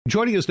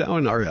Joining us now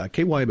in our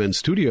KYMN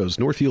studios,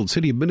 Northfield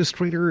City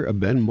Administrator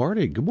Ben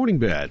Martig. Good morning,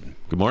 Ben.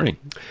 Good morning.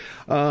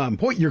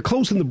 Boy, you're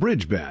closing the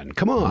bridge, Ben.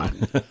 Come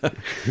on.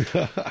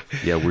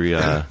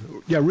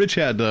 Rich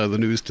had the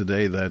news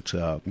today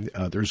that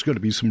there's going to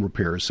be some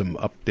repairs, some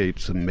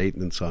updates, some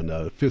maintenance on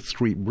 5th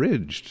Street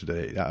Bridge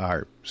today,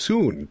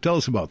 soon. Tell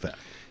us about that.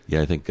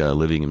 Yeah, I think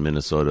living in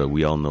Minnesota,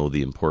 we all know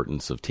the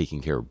importance of taking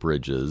care of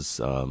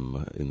bridges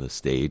in the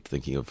state,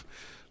 thinking of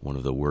one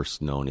of the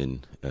worst known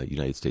in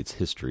United States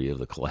history of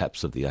the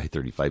collapse of the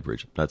I-35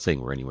 bridge. I'm not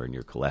saying we're anywhere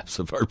near collapse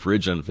of our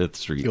bridge on 5th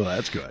Street. Well,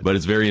 that's good. But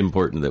it's very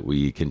important that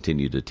we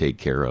continue to take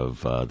care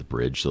of the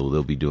bridge. So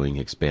they'll be doing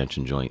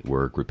expansion joint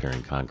work,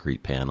 repairing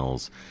concrete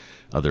panels,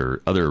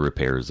 other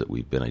repairs that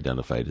we've been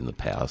identified in the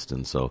past.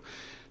 And so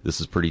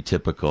this is pretty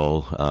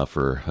typical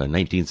for a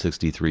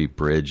 1963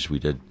 bridge. We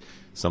did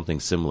something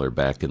similar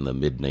back in the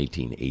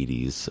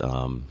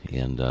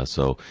mid-1980s.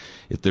 So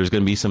if there's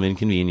going to be some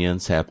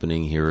inconvenience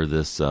happening here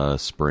this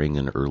spring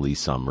and early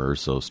summer,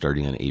 so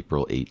starting on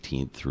April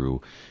 18th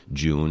through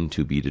June,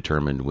 to be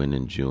determined when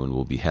in June,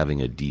 we'll be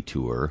having a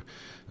detour.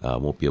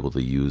 Won't be able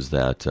to use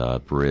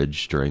that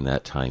bridge during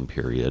that time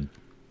period.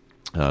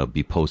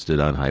 Be posted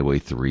on Highway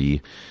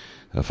 3.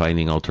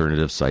 Finding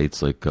alternative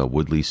sites like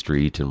Woodley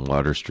Street and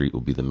Water Street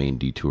will be the main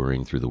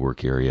detouring through the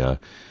work area.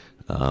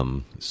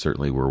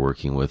 Certainly we're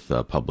working with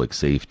public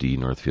safety.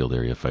 Northfield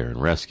Area Fire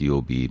and Rescue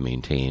will be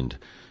maintained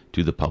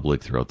to the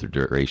public throughout the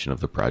duration of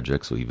the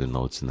project. So even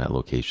though it's in that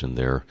location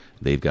there,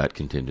 they've got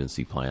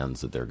contingency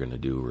plans that they're going to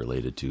do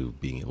related to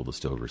being able to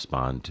still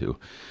respond to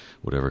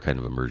whatever kind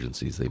of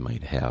emergencies they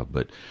might have.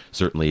 But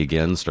certainly,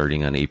 again,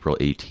 starting on April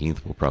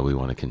 18th, we'll probably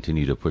want to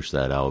continue to push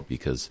that out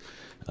because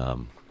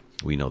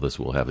we know this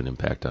will have an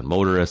impact on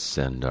motorists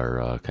and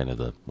our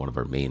one of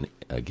our main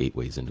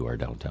gateways into our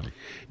downtown.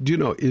 Do you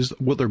know,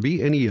 will there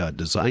be any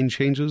design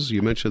changes?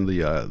 You mentioned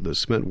the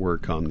cement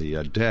work on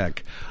the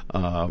deck,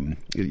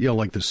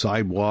 like the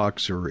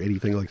sidewalks or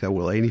anything like that.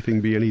 Will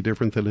anything be any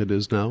different than it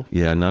is now?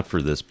 Yeah, not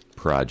for this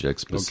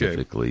project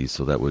specifically. Okay.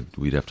 So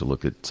we'd have to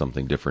look at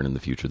something different in the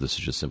future. This is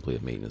just simply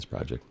a maintenance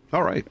project.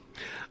 All right.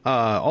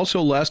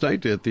 Also last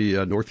night at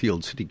the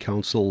Northfield City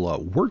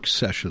Council work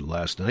session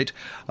last night,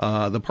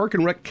 the Park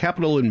and Rec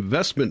Capital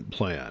Investment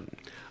Plan.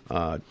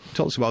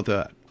 Tell us about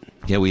that.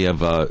 Yeah, we have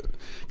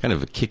kind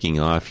of a kicking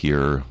off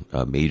here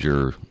a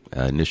major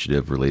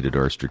initiative related to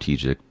our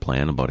strategic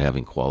plan about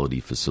having quality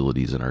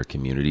facilities in our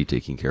community,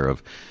 taking care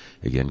of,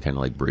 again, kind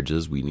of like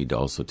bridges. We need to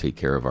also take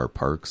care of our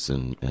parks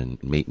and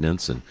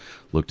maintenance and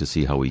look to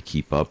see how we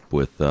keep up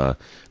with the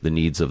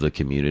needs of the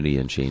community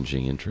and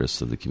changing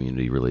interests of the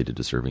community related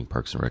to serving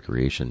parks and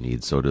recreation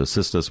needs. So to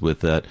assist us with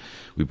that,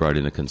 we brought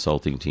in a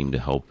consulting team to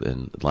help.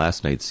 And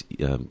last night's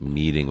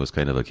meeting was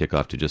kind of a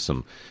kickoff to just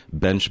some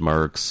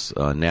benchmarks,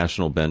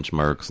 national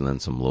benchmarks, and then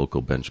some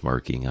local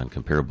benchmarking on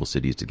comparable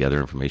cities to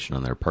gather information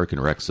on their park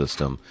and rec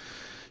system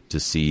to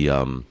see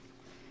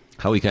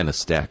how we kind of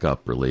stack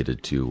up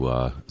related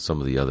to some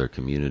of the other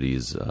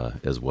communities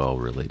as well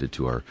related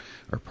to our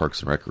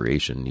parks and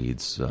recreation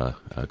needs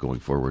going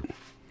forward.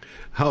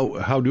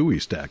 How do we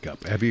stack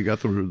up? Have you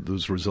got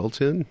those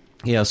results in?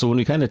 Yeah, so when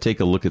we kind of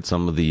take a look at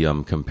some of the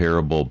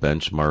comparable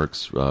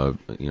benchmarks,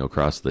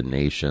 across the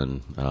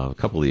nation, a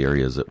couple of the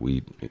areas that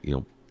we,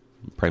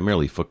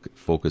 primarily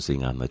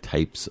focusing on the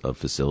types of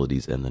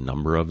facilities and the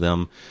number of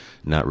them,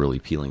 not really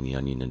peeling the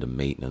onion into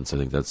maintenance. I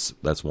think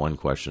that's one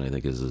question. I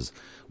think is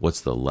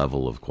what's the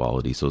level of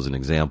quality? So as an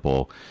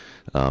example,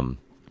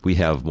 we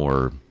have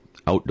more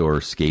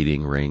outdoor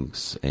skating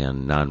rinks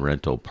and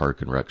non-rental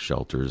park and rec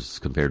shelters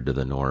compared to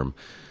the norm.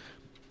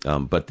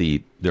 But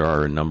there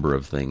are a number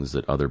of things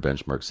that other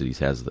benchmark cities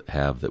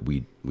have that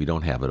we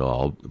don't have at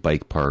all.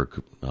 Bike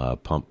park,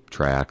 pump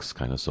tracks,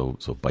 kind of so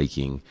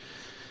biking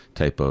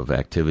type of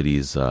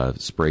activities,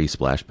 spray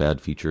splash pad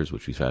features,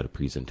 which we've had a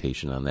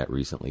presentation on that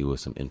recently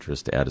with some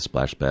interest to add a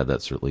splash pad.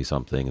 That's certainly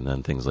something. And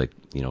then things like,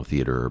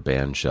 theater or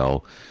band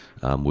shell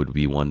would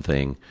be one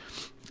thing.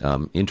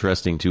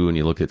 Interesting, too, when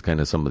you look at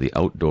kind of some of the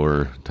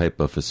outdoor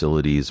type of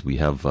facilities, we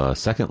have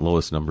second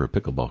lowest number of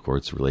pickleball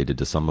courts related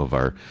to some of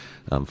our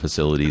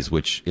facilities,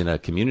 which in a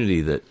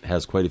community that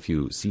has quite a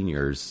few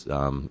seniors,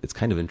 it's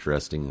kind of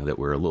interesting that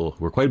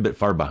we're quite a bit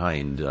far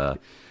behind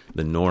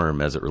the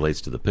norm as it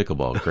relates to the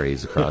pickleball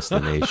craze across the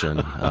nation.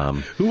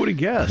 Who would have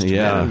guessed?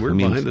 Yeah,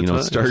 man,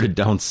 it started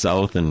down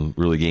south and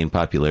really gained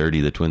popularity.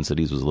 The Twin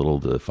Cities was a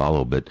little to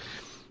follow, but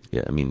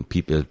yeah, I mean,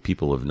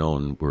 people have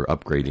known we're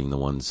upgrading the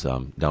ones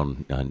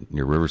down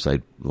near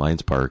Riverside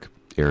Lions Park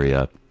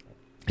area,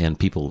 and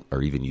people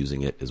are even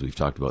using it, as we've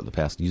talked about in the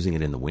past, using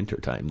it in the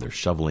wintertime. They're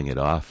shoveling it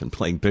off and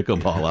playing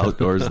pickleball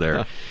outdoors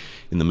there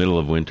in the middle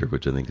of winter,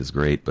 which I think is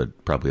great,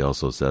 but probably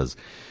also says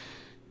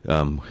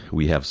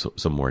we have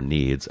some more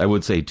needs. I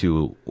would say,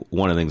 too,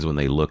 one of the things when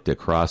they looked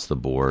across the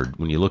board,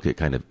 when you look at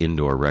kind of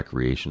indoor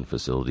recreation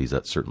facilities,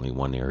 that's certainly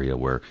one area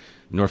where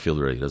Northfield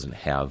really doesn't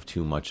have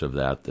too much of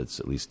that. That's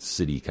at least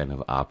city kind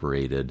of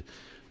operated.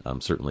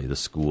 Certainly the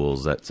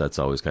schools, that's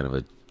always kind of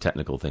a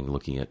technical thing,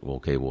 looking at,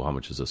 how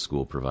much does a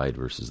school provide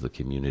versus the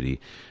community?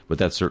 But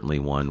that's certainly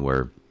one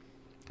where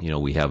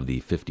We have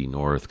the 50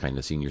 North kind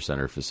of senior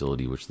center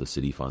facility, which the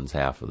city funds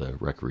half of the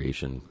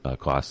recreation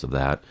costs of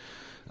that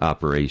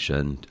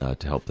operation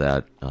to help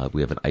that.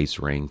 We have an ice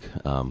rink,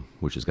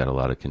 which has got a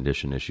lot of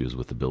condition issues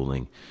with the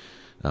building.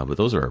 But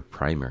those are our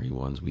primary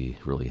ones we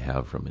really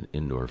have from an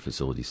indoor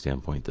facility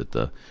standpoint that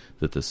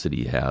the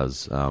city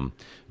has.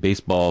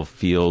 Baseball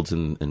fields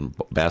and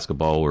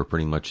basketball, we're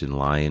pretty much in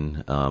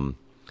line.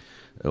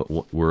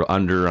 We're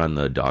under on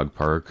the dog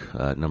park,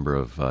 number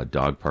of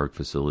dog park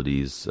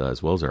facilities,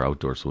 as well as our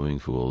outdoor swimming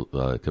pool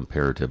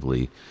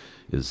comparatively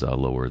is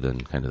lower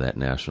than kind of that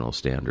national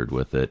standard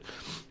with it.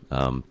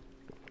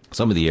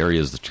 Some of the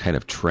areas that kind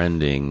of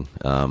trending,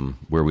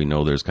 where we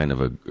know there's kind of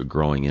a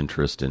growing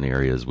interest in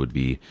areas would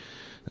be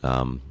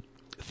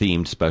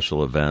themed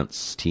special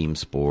events, team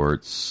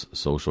sports,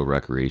 social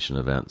recreation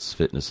events,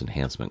 fitness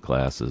enhancement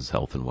classes,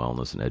 health and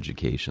wellness, and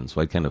education.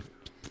 So I kind of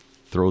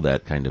throw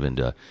that kind of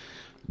into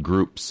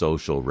group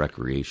social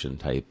recreation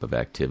type of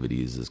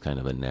activities as kind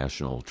of a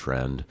national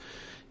trend.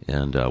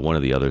 And one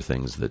of the other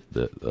things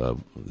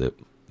that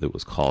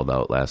was called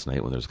out last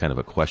night when there was kind of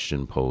a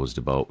question posed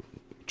about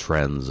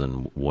trends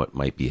and what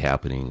might be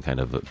happening, kind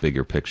of a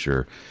bigger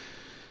picture.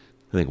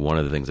 I think one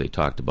of the things they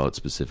talked about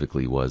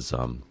specifically was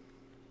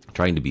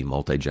trying to be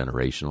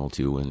multi-generational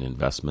too in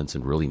investments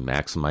and really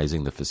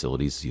maximizing the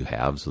facilities you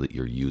have so that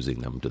you're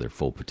using them to their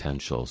full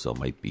potential. So it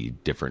might be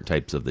different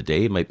types of the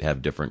day, might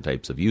have different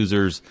types of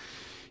users.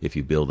 If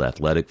you build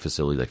athletic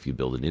facilities, like if you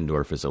build an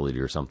indoor facility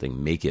or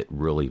something, make it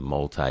really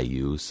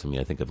multi-use. I mean,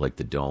 I think of like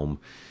the Dome,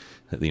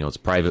 it's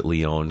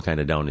privately owned kind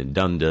of down in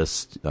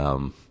Dundas.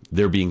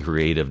 They're being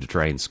creative to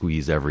try and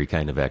squeeze every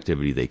kind of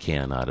activity they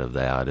can out of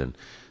that. And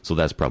so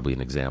that's probably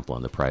an example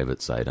on the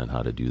private side on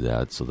how to do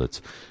that. So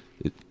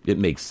it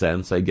makes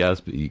sense, I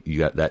guess, but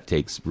that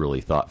takes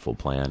really thoughtful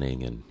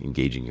planning and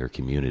engaging your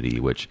community,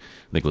 which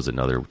I think was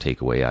another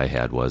takeaway I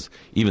had was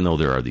even though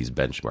there are these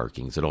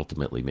benchmarkings, it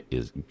ultimately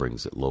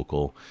brings it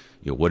local.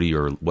 What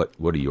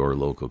are your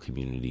local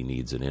community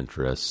needs and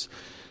interests,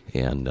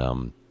 and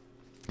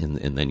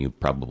then you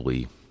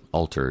probably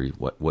alter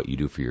what you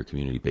do for your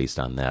community based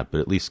on that.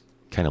 But at least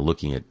kind of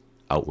looking at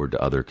outward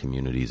to other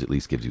communities at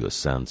least gives you a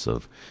sense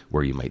of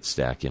where you might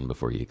stack in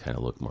before you kind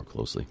of look more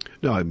closely.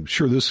 Now, I'm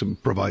sure this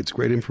provides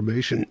great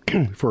information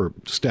for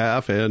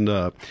staff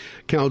and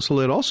council,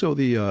 and also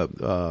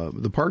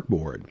the park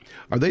board.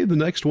 Are they the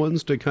next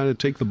ones to kind of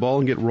take the ball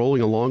and get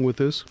rolling along with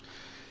this?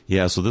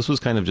 Yeah, so this was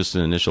kind of just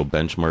an initial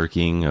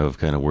benchmarking of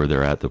kind of where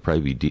they're at. They'll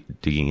probably be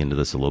digging into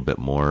this a little bit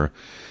more.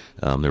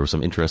 There were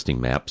some interesting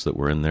maps that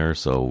were in there,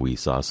 so we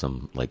saw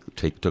some,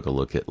 took a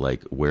look at,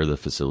 where the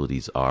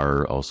facilities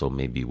are, also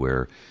maybe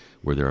where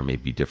there are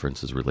maybe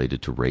differences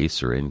related to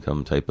race or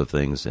income type of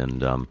things.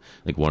 And I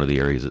think one of the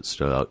areas that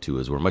stood out, too,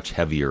 is we're much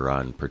heavier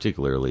on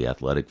particularly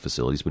athletic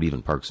facilities, but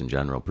even parks in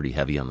general, pretty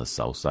heavy on the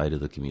south side of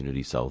the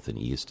community, south and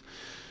east,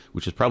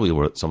 which is probably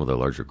some of the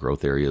larger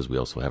growth areas. We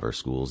also have our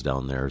schools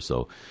down there,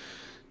 so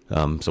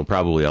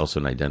probably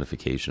also an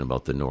identification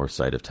about the north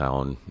side of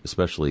town,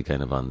 especially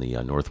kind of on the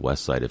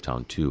northwest side of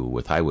town, too,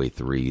 with Highway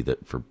 3,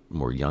 that for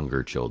more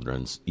younger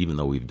children, even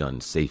though we've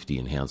done safety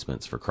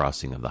enhancements for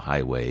crossing of the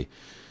highway,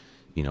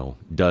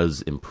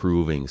 does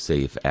improving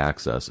safe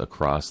access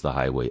across the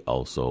highway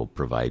also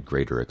provide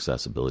greater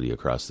accessibility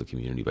across the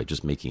community by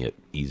just making it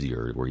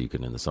easier where you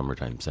can, in the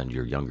summertime, send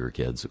your younger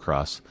kids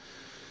across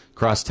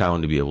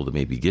town to be able to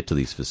maybe get to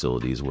these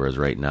facilities, whereas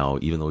right now,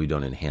 even though we've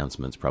done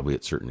enhancements, probably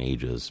at certain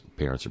ages,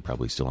 parents are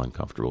probably still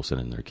uncomfortable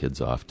sending their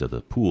kids off to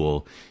the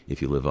pool if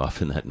you live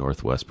off in that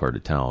northwest part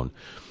of town.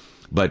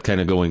 But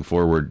kind of going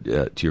forward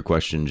to your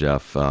question,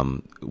 Jeff,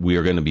 we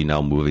are going to be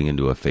now moving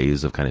into a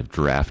phase of kind of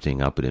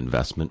drafting up an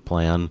investment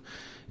plan.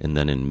 And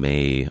then in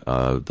May,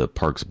 the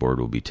Parks Board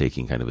will be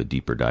taking kind of a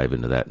deeper dive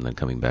into that and then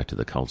coming back to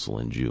the council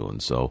in June.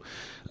 So,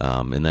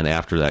 and then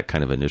after that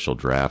kind of initial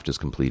draft is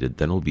completed,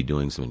 then we'll be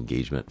doing some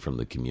engagement from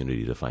the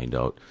community to find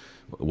out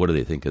what do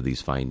they think of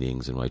these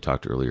findings. And when I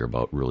talked earlier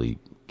about really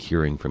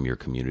hearing from your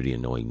community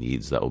and knowing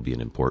needs, that will be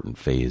an important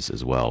phase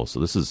as well. So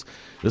this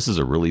is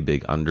a really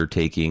big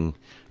undertaking.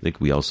 I think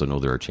we also know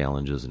there are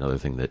challenges. Another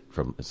thing that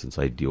since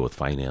I deal with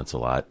finance a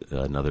lot,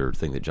 another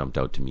thing that jumped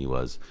out to me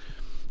was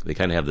they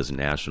kind of have this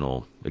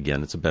national,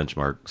 again, it's a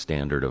benchmark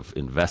standard of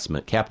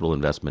capital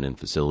investment in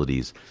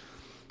facilities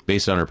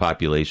based on our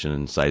population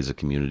and size of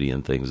community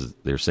and things.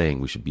 They're saying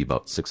we should be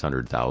about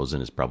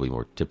 $600,000 is probably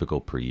more typical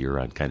per year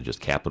on kind of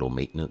just capital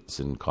maintenance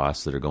and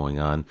costs that are going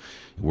on.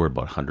 We're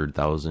about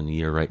 $100,000 a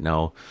year right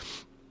now.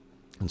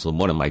 And so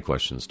one of my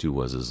questions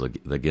too is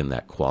again,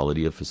 that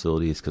quality of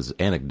facilities, because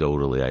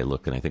anecdotally I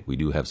look and I think we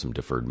do have some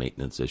deferred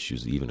maintenance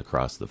issues even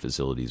across the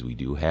facilities we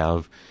do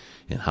have.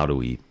 And how do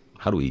we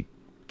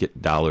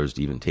get dollars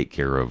to even take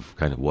care of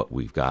kind of what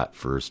we've got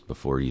first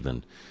before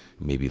even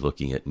maybe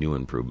looking at new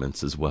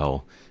improvements as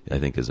well, I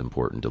think is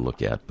important to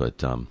look at.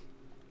 But I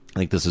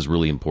think this is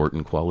really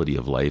important. Quality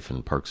of life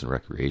and parks and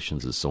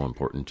recreations is so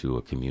important to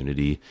a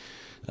community.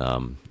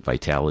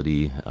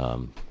 Vitality,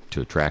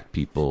 to attract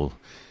people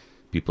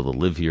to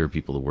live here,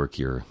 people to work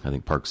here. I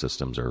think park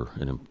systems are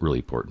a really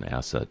important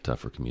asset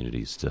for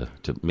communities to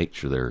make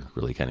sure they're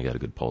really kind of got a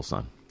good pulse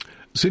on.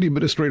 City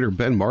Administrator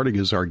Ben Martig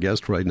is our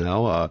guest right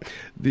now.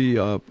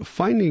 The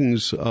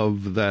findings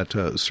of that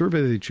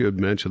survey that you had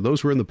mentioned,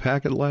 those were in the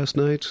packet last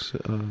night?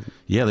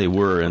 Yeah, they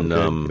were. And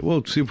okay.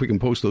 We'll see if we can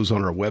post those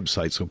on our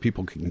website so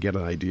people can get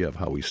an idea of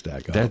how we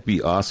stack up. That'd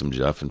be awesome,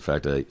 Jeff. In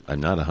fact, I'm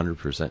not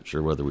 100%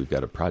 sure whether we've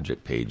got a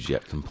project page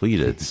yet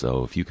completed.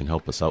 So if you can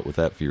help us out with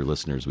that for your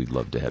listeners, we'd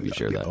love to have you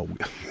share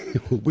that.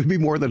 We'd be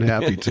more than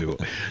happy to.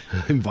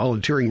 I'm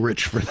volunteering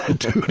Rich for that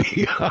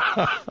duty.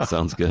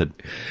 Sounds good.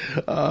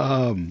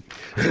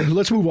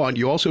 Let's move on.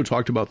 You also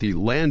talked about the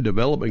Land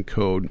Development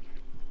Code.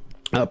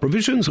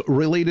 Provisions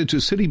related to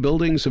city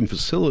buildings and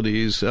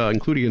facilities,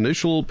 including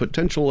initial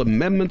potential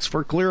amendments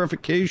for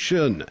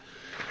clarification.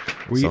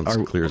 Sounds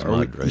clear as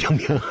mud,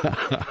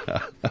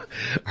 right?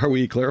 Are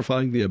we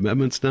clarifying the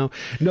amendments now?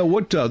 No,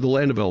 what the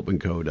Land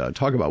Development Code,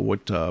 talk about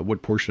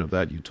what portion of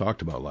that you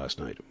talked about last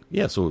night.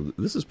 Yeah, so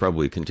this is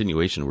probably a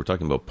continuation. We're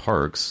talking about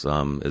parks,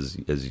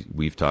 as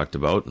we've talked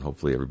about, and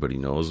hopefully everybody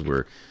knows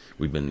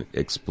we've been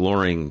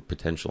exploring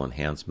potential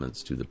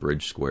enhancements to the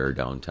Bridge Square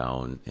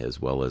downtown,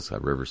 as well as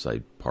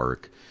Riverside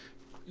Park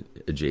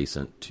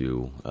adjacent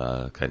to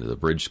kind of the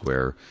Bridge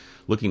Square,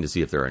 looking to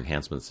see if there are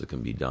enhancements that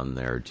can be done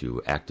there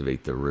to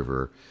activate the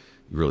river,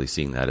 really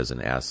seeing that as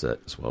an asset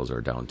as well as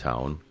our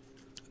downtown.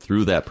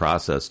 Through that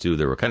process, too,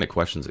 there were kind of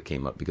questions that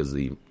came up because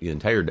the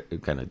entire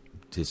kind of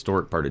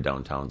historic part of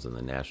downtown's in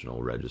the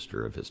National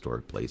Register of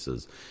Historic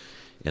Places,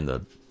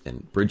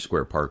 and Bridge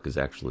Square Park is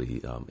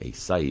actually a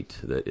site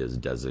that is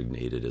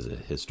designated as a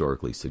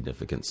historically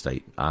significant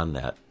site on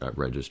that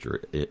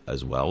register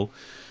as well,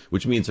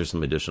 which means there's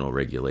some additional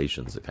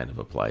regulations that kind of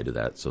apply to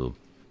that. So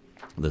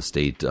the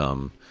state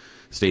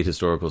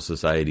historical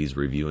society is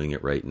reviewing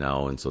it right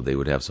now, and so they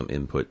would have some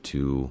input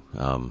to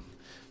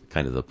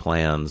kind of the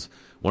plans.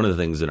 One of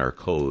the things in our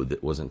code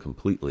that wasn't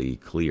completely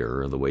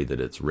clear, the way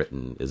that it's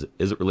written, is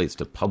it relates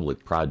to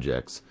public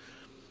projects.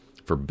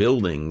 For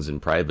buildings and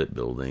private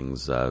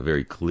buildings,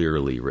 very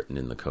clearly written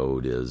in the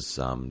code is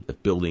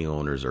if building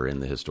owners are in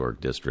the historic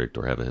district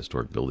or have a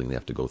historic building, they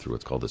have to go through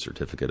what's called a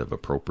certificate of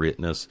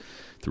appropriateness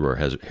through our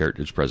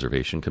Heritage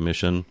Preservation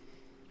Commission.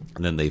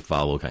 And then they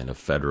follow kind of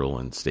federal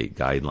and state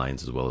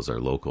guidelines as well as our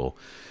local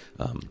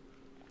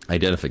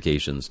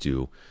identifications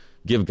to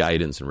give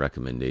guidance and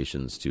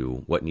recommendations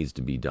to what needs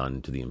to be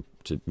done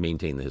to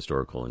maintain the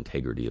historical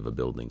integrity of a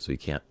building. So you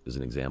can't, as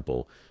an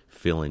example,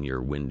 fill in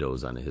your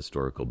windows on a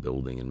historical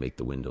building and make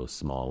the windows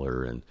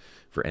smaller. And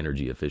for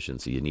energy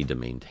efficiency, you need to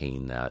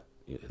maintain that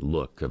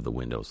look of the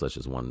windows. So that's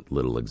just one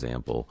little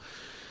example.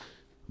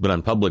 But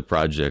on public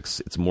projects,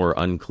 it's more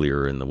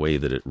unclear in the way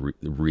that it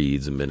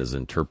reads and is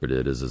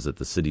interpreted is that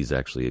the city's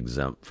actually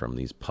exempt from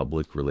these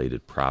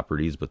public-related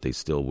properties, but they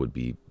still would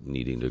be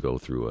needing to go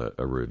through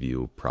a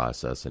review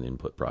process and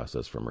input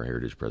process from our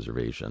heritage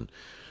preservation.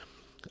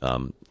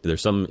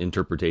 There's some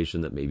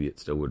interpretation that maybe it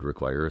still would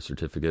require a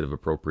certificate of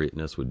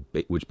appropriateness,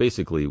 which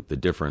basically the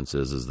difference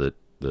is that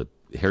the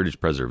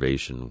heritage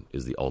preservation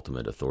is the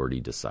ultimate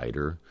authority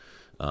decider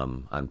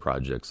on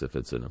projects if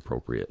it's an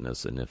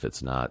appropriateness, and if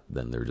it's not,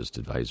 then they're just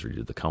advisory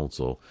to the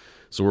council.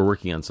 So we're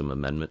working on some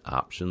amendment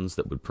options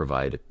that would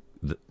provide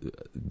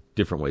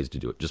different ways to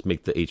do it. Just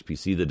make the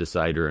HPC the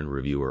decider and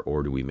reviewer,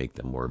 or do we make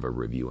them more of a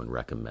review and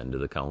recommend to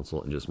the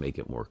council and just make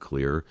it more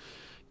clear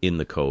in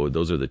the code?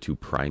 Those are the two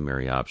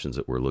primary options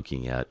that we're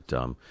looking at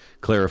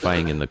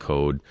clarifying in the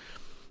code.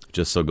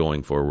 Just so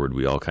going forward,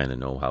 we all kind of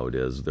know how it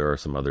is.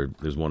 There's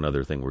one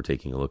other thing we're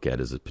taking a look at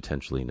is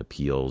potentially an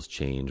appeals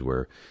change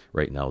where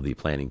right now the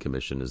Planning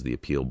Commission is the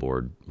appeal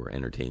board. We're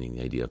entertaining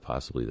the idea of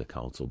possibly the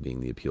council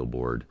being the appeal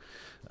board.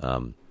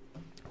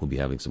 We'll be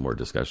having some more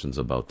discussions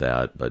about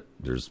that, but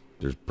there's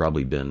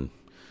probably been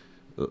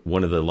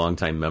one of the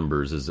longtime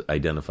members has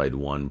identified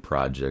one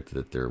project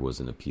that there was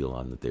an appeal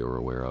on that they were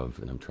aware of,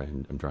 and I'm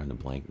trying to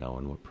blank now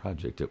on what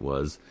project it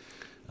was,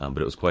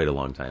 but it was quite a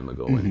long time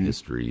ago in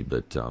history.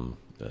 But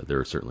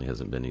there certainly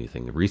hasn't been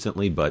anything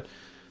recently, but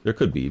there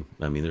could be.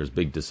 I mean, there's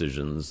big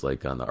decisions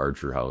like on the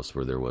Archer House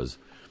where there was,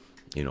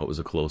 it was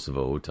a close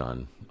vote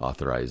on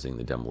authorizing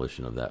the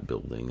demolition of that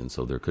building, and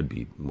so there could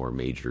be more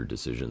major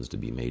decisions to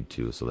be made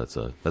too. So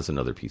that's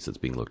another piece that's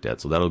being looked at.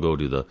 So that'll go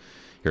to the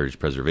Heritage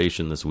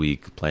Preservation this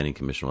week. Planning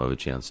Commission will have a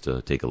chance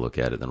to take a look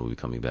at it. Then we'll be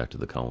coming back to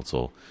the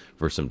council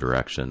for some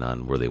direction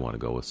on where they want to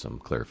go with some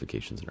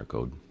clarifications in our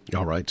code.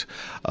 All right.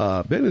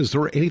 Ben, is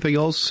there anything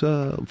else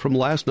from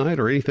last night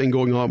or anything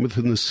going on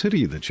within the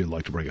city that you'd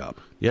like to bring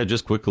up? Yeah,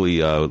 just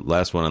quickly,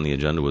 last one on the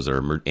agenda was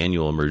our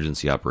annual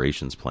emergency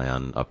operations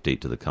plan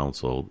update to the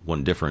council.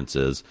 One difference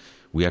is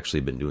we actually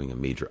have been doing a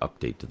major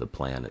update to the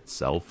plan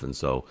itself. And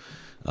so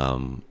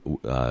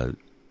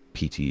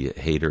P.T.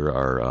 Hayter,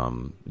 our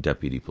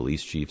deputy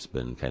police chief, has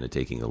been kind of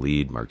taking the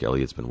lead. Mark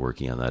Elliott's been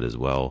working on that as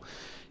well.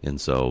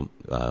 And so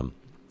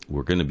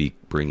we're going to be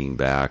bringing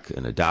back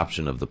an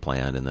adoption of the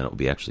plan, and then it will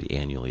be actually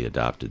annually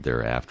adopted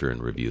thereafter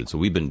and reviewed. So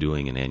we've been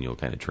doing an annual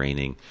kind of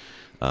training.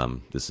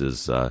 This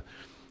is,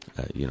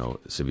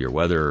 Severe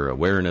Weather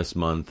Awareness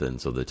Month, and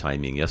so the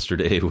timing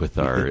yesterday with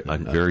our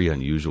very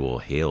unusual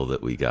hail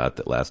that we got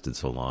that lasted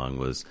so long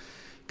was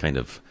kind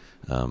of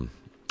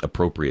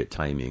appropriate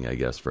timing, I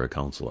guess, for a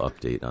council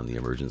update on the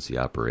emergency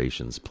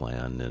operations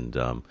plan.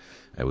 And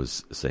I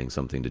was saying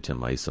something to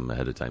Tim Isom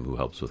ahead of time, who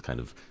helps with kind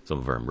of some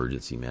of our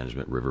emergency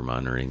management, river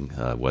monitoring,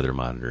 weather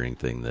monitoring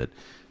thing, that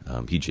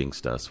he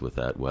jinxed us with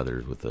that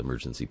weather, with the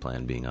emergency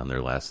plan being on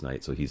there last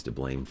night. So he's to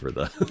blame for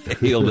the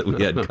hail that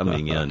we had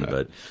coming in.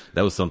 But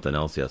that was something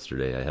else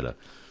yesterday. I had a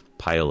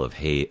pile of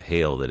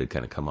hail that had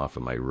kind of come off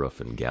of my roof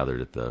and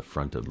gathered at the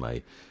front of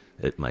my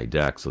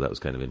deck, so that was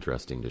kind of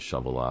interesting to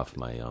shovel off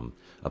my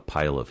a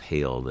pile of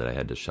hail that I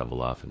had to shovel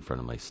off in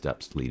front of my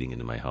steps leading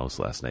into my house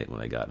last night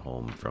when I got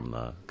home from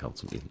the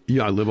council meeting.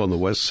 Yeah, I live on the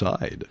west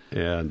side,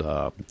 and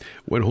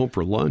went home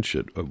for lunch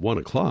at 1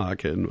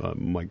 o'clock, and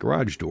my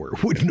garage door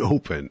wouldn't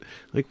open.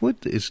 Like,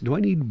 do I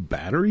need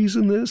batteries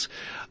in this?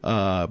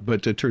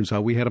 But it turns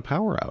out we had a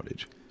power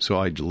outage, so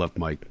I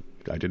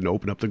didn't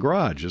open up the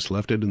garage, just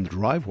left it in the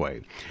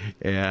driveway.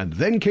 And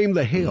then came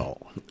the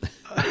hail.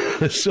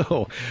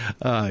 So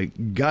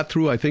got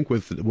through, I think,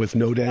 with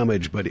no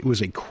damage, but it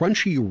was a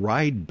crunchy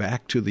ride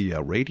back to the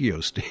radio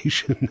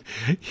station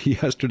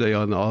yesterday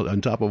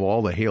on top of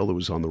all the hail that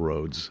was on the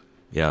roads.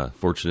 Yeah,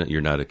 fortunate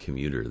you're not a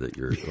commuter, that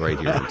you're right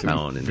here in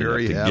town and you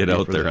Very have to get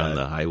out there that. on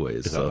the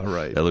highways. So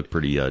right. That looked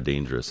pretty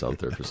dangerous out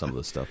there for some of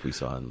the stuff we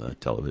saw on the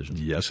television.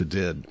 Yes, it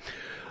did.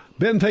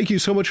 Ben, thank you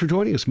so much for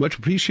joining us. Much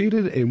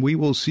appreciated, and we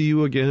will see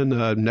you again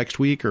next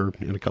week or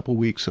in a couple of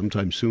weeks,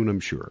 sometime soon, I'm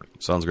sure.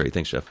 Sounds great.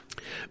 Thanks, Jeff.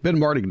 Ben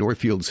Martig,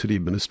 Northfield City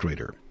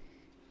Administrator.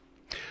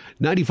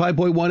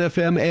 95.1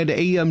 FM and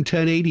AM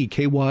 1080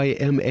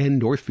 KYMN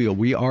Northfield.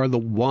 We are the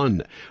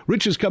one.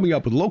 Rich is coming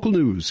up with local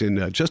news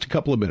in just a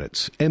couple of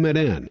minutes.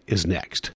 MNN is next.